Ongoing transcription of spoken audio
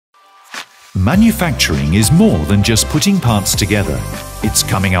Manufacturing is more than just putting parts together. It's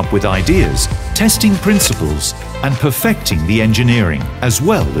coming up with ideas, testing principles, and perfecting the engineering, as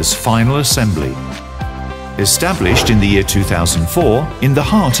well as final assembly. Established in the year 2004 in the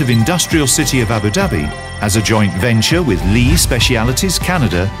heart of industrial city of Abu Dhabi as a joint venture with Lee Specialities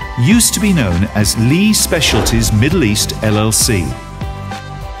Canada, used to be known as Lee Specialties Middle East LLC.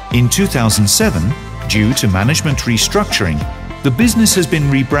 In 2007, due to management restructuring, the business has been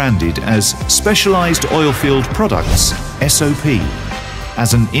rebranded as Specialized Oilfield Products (SOP)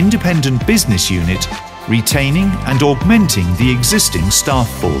 as an independent business unit, retaining and augmenting the existing staff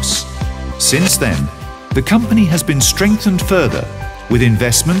force. Since then, the company has been strengthened further with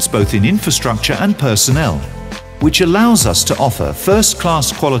investments both in infrastructure and personnel, which allows us to offer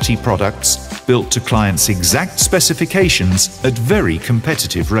first-class quality products built to clients' exact specifications at very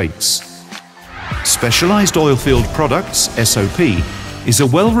competitive rates. Specialized Oilfield Products (SOP) is a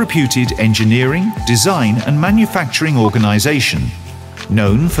well-reputed engineering, design and manufacturing organization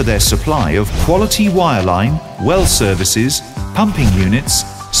known for their supply of quality wireline, well services, pumping units,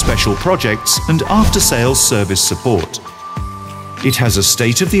 special projects and after-sales service support. It has a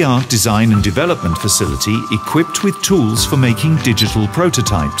state-of-the-art design and development facility equipped with tools for making digital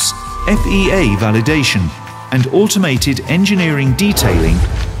prototypes, FEA validation and automated engineering detailing,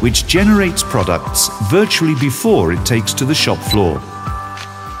 which generates products virtually before it takes to the shop floor.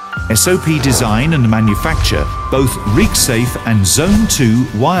 SOP design and manufacture both rig-safe and Zone 2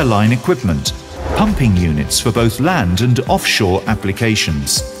 wireline equipment, pumping units for both land and offshore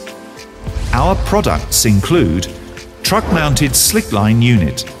applications. Our products include truck-mounted slickline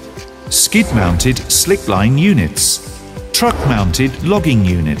unit, skid-mounted slickline units, truck-mounted logging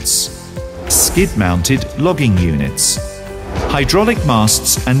units, skid-mounted logging units, hydraulic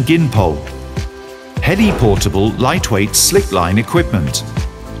masts and gin pole, heli-portable lightweight slickline equipment,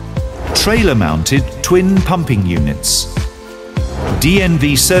 trailer-mounted twin pumping units,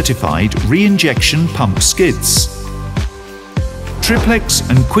 DNV-certified re-injection pump skids, triplex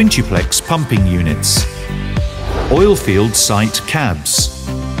and quintuplex pumping units, oilfield site cabs.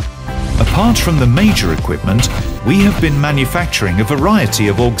 Apart from the major equipment, we have been manufacturing a variety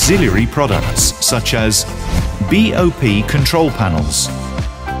of auxiliary products such as BOP control panels,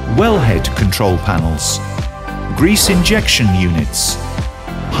 wellhead control panels, grease injection units,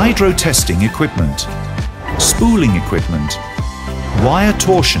 hydro testing equipment, spooling equipment, wire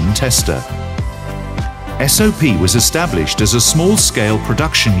torsion tester. SOP was established as a small-scale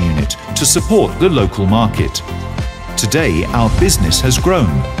production unit to support the local market. Today, our business has grown,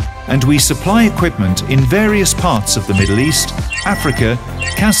 and we supply equipment in various parts of the Middle East, Africa,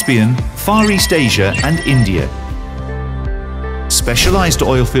 Caspian, Far East Asia and India. Specialized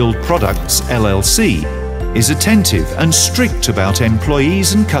Oilfield Products LLC is attentive and strict about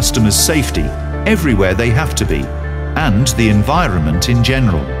employees' and customers' safety everywhere they have to be, and the environment in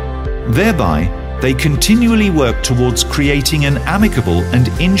general. Thereby, they continually work towards creating an amicable and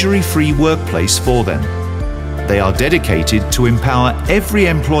injury-free workplace for them. They are dedicated to empower every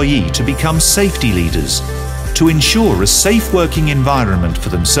employee to become safety leaders, to ensure a safe working environment for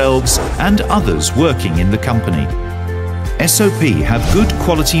themselves and others working in the company. SOP have good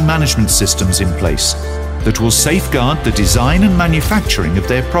quality management systems in place that will safeguard the design and manufacturing of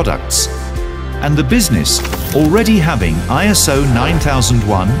their products, and the business already having ISO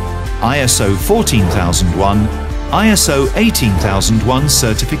 9001, ISO 14001, ISO 18001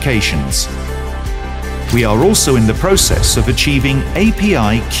 certifications. We are also in the process of achieving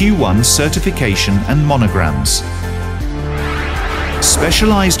API Q1 certification and monograms.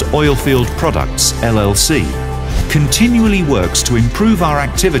 Specialized Oilfield Products LLC continually works to improve our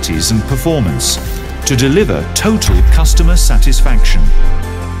activities and performance to deliver total customer satisfaction.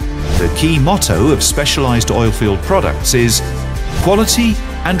 The key motto of Specialized Oilfield Products is quality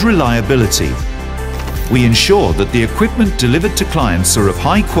and reliability. We ensure that the equipment delivered to clients are of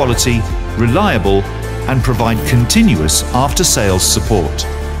high quality, reliable, and provide continuous after-sales support.